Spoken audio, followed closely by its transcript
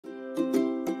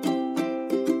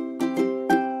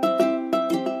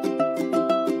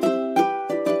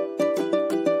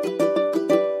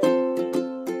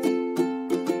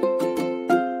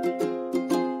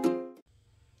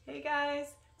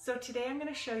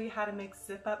show you how to make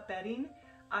zip-up bedding.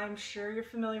 I'm sure you're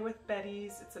familiar with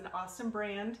Betty's. It's an awesome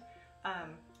brand.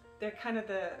 They're kind of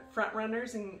the front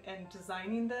runners in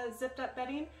designing the zipped-up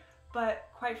bedding, but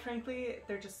quite frankly,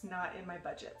 they're just not in my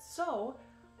budget. So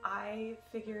I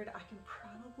figured I can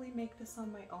probably make this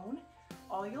on my own.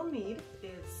 All you'll need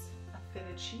is a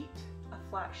fitted sheet, a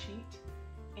flat sheet,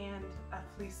 and a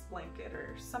fleece blanket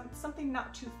or something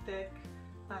not too thick,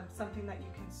 something that you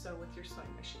can sew with your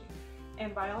sewing machine.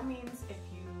 And by all means, if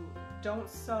you don't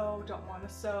want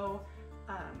to sew,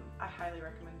 I highly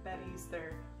recommend Betty's.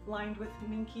 They're lined with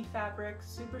minky fabric,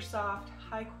 super soft,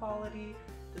 high quality.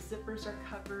 The zippers are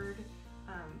covered.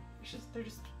 They're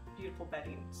just beautiful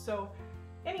bedding. So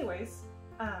anyways,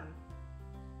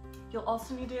 you'll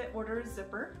also need to order a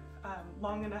zipper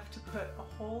long enough to put a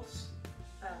whole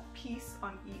piece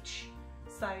on each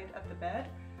side of the bed.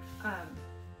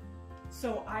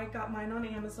 So I got mine on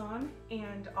Amazon,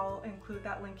 and I'll include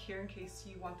that link here in case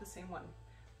you want the same one.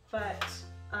 But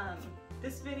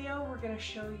this video, we're going to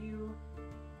show you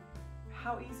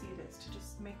how easy it is to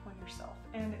just make one yourself.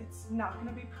 And it's not going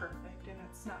to be perfect, and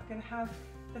it's not going to have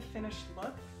the finished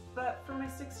look, but for my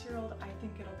 6-year-old, I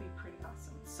think it'll be pretty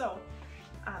awesome. So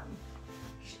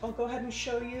I'll go ahead and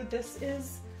show you. This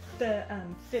is the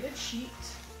fitted sheet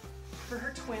for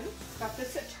her twin. Got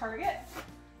this at Target.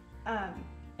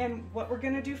 And what we're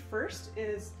gonna do first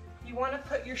is you wanna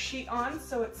put your sheet on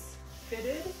so it's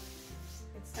fitted.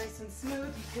 It's nice and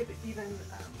smooth. You could even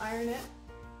iron it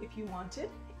if you wanted.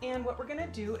 And what we're gonna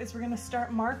do is we're gonna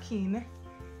start marking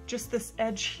just this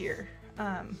edge here.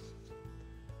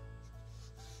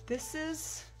 This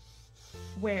is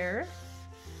where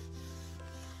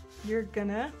you're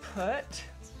gonna put,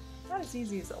 it's not as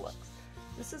easy as it looks.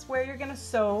 This is where you're gonna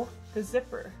sew the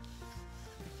zipper.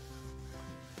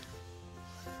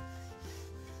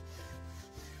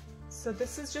 So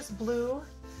this is just blue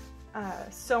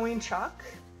sewing chalk.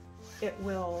 It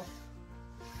will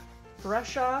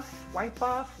brush off, wipe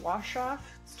off, wash off.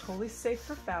 It's totally safe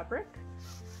for fabric,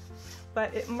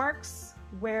 but it marks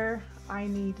where I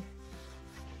need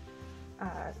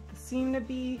the seam to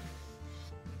be.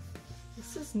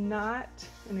 This is not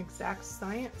an exact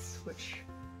science, which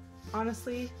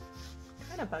honestly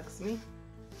kind of bugs me.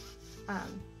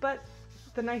 But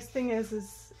the nice thing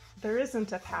is there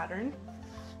isn't a pattern,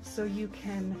 so you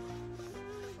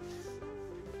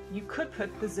could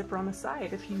put the zipper on the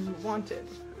side if you wanted.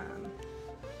 I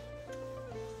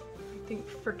think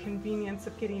for convenience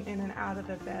of getting in and out of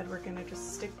the bed, we're gonna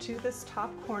just stick to this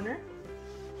top corner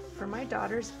for my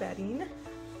daughter's bedding.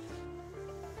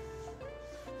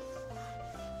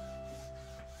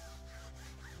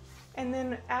 And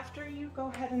then after you go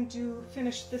ahead and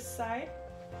finish this side,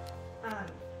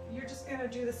 you're just gonna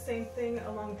do the same thing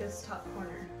along this top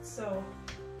corner. So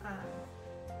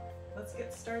let's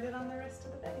get started on the rest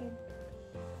of the bedding.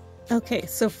 Okay,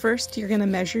 so first you're gonna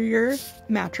measure your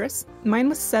mattress. Mine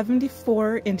was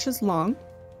 74 inches long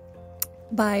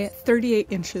by 38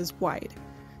 inches wide.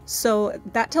 So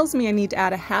that tells me I need to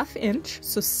add a ½ inch,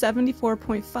 so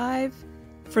 74.5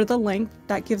 for the length.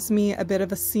 That gives me a bit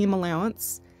of a seam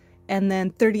allowance. And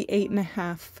then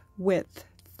 38.5 width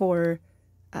for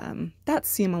that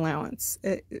seam allowance.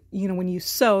 You know, when you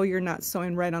sew, you're not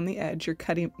sewing right on the edge, you're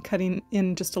cutting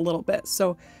in just a little bit.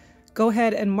 So go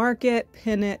ahead and mark it,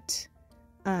 pin it,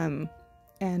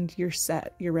 and you're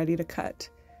set, you're ready to cut.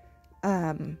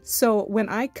 So when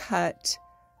I cut,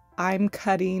 I'm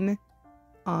cutting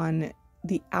on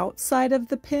the outside of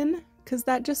the pin, because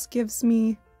that just gives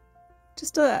me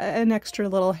just an extra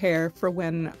little hair for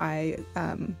when I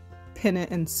pin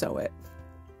it and sew it.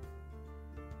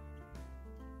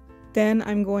 Then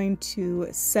I'm going to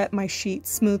set my sheet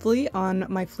smoothly on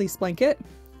my fleece blanket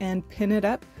and pin it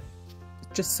up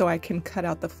just so I can cut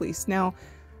out the fleece. Now,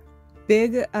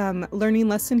 big learning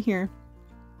lesson here,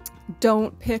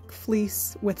 don't pick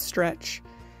fleece with stretch.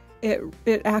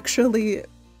 It actually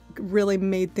really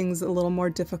made things a little more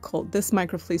difficult. This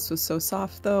micro fleece was so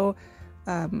soft though,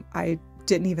 I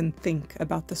didn't even think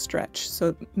about the stretch.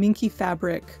 So minky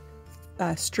fabric,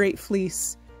 straight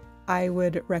fleece, I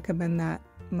would recommend that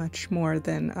much more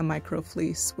than a micro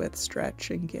fleece with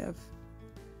stretch and give.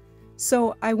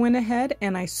 So I went ahead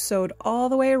and I sewed all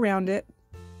the way around it,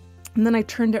 and then I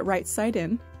turned it right side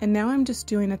in, and now I'm just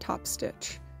doing a top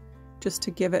stitch just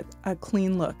to give it a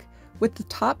clean look. With the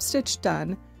top stitch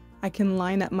done, I can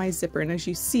line up my zipper, and as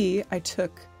you see, I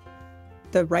took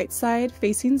the right side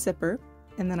facing zipper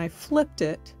and then I flipped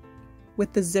it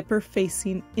with the zipper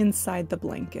facing inside the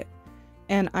blanket,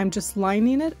 and I'm just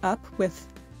lining it up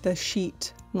with the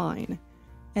sheet line,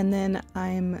 and then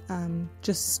I'm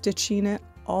just stitching it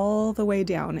all the way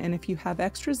down. And if you have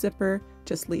extra zipper,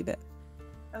 just leave it.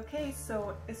 Okay,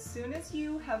 so as soon as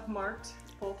you have marked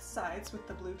both sides with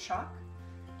the blue chalk,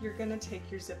 you're gonna take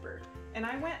your zipper. And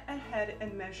I went ahead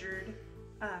and measured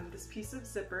this piece of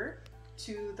zipper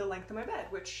to the length of my bed,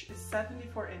 which is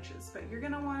 74 inches, but you're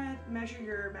gonna wanna measure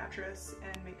your mattress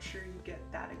and make sure you get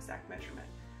that exact measurement.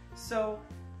 So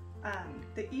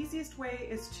the easiest way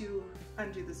is to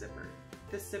undo the zipper.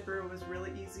 This zipper was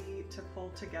really easy to pull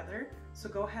together, so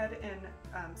go ahead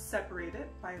and separate it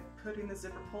by putting the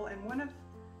zipper pull, and one of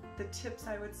the tips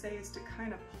I would say is to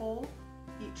kind of pull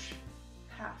each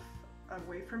half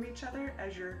away from each other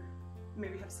as you're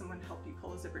maybe have someone help you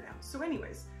pull the zipper down. So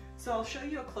anyways, so I'll show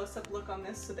you a close-up look on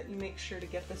this so that you make sure to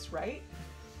get this right.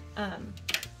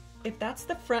 If that's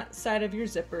the front side of your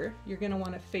zipper, you're going to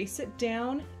want to face it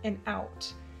down and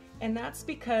out. And that's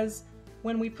because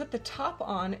when we put the top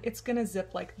on, it's going to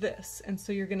zip like this, and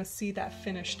so you're going to see that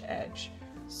finished edge.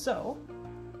 So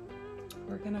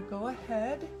we're going to go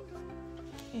ahead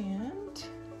and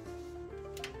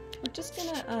we're just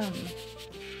going to,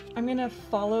 I'm going to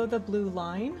follow the blue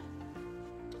line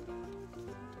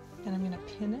and I'm going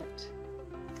to pin it.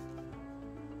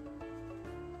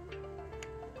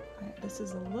 This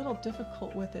is a little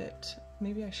difficult with it.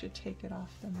 Maybe I should take it off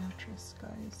the mattress,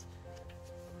 guys.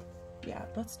 Yeah,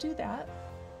 let's do that.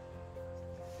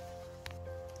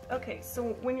 Okay,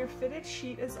 so when your fitted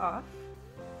sheet is off,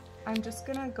 I'm just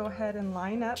gonna go ahead and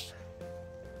line up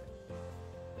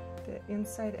the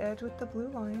inside edge with the blue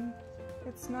line.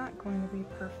 It's not going to be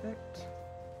perfect,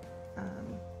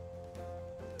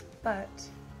 but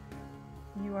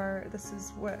this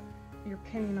is what you're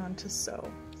pinning on to sew.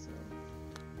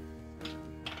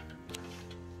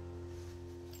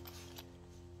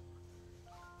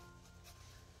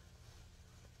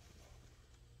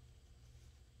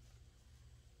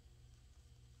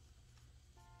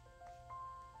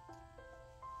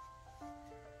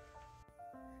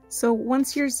 So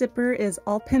once your zipper is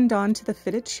all pinned on to the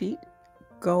fitted sheet,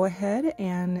 go ahead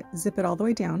and zip it all the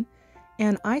way down.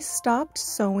 And I stopped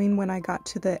sewing when I got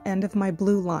to the end of my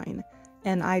blue line,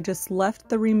 and I just left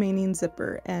the remaining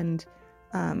zipper. And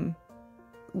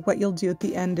what you'll do at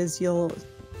the end is you'll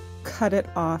cut it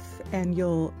off and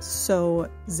you'll sew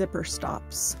zipper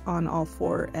stops on all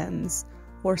four ends,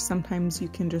 or sometimes you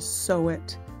can just sew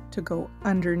it to go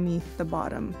underneath the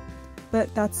bottom.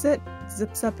 But that's it.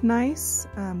 Zips up nice.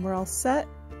 We're all set.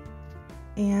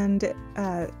 And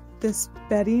this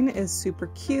bedding is super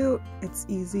cute. It's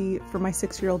easy for my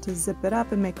 6-year-old to zip it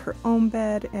up and make her own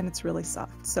bed, and it's really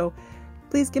soft. So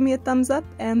please give me a thumbs up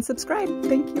and subscribe.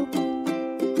 Thank you.